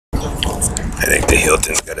I think the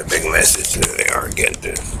Hilton's got a big message. There they are again,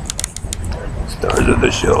 the stars of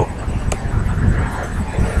the show.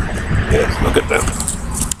 Yes, look at them.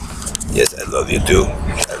 Yes, I love you too.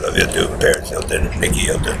 I love you too, Paris Hilton, Nikki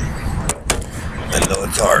Hilton. I know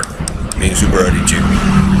it's hard being super already cheap.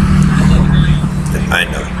 I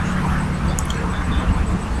know.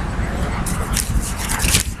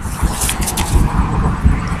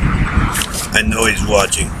 I know he's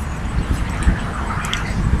watching.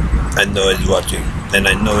 I know he's watching. And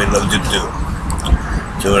I know he loves you too.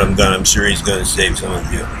 So when I'm gone, I'm sure he's going to save some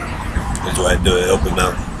of you. That's why I do it. Open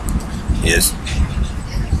mouth. Yes.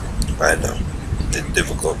 I know. It's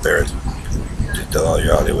difficult, Paris. Just tell all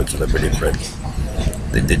your Hollywood celebrity friends.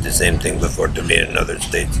 They did the same thing before to me in other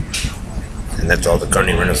states. And that's all the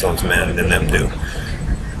Carney Renaissance man and them do.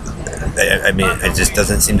 I mean, it just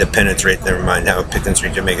doesn't seem to penetrate their mind how Pickens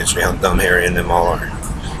Street, Jamaica Street, how dumb Harry and them all are.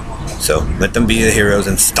 So let them be the heroes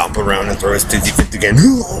and stomp around and throw a Stizzy fit again.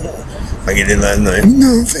 Like he did last night.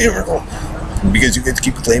 No, favorable. Because you guys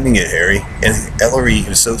keep claiming it, Harry. And Ellery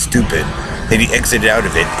is so stupid that he exited out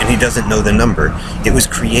of it and he doesn't know the number. It was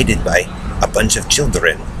created by a bunch of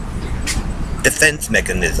children. Defense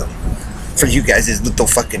mechanism for you guys' little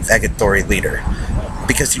fucking faggottory leader.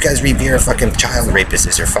 Because you guys revere a fucking child rapist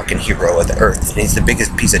as your fucking hero of the earth. And he's the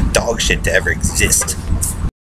biggest piece of dog shit to ever exist.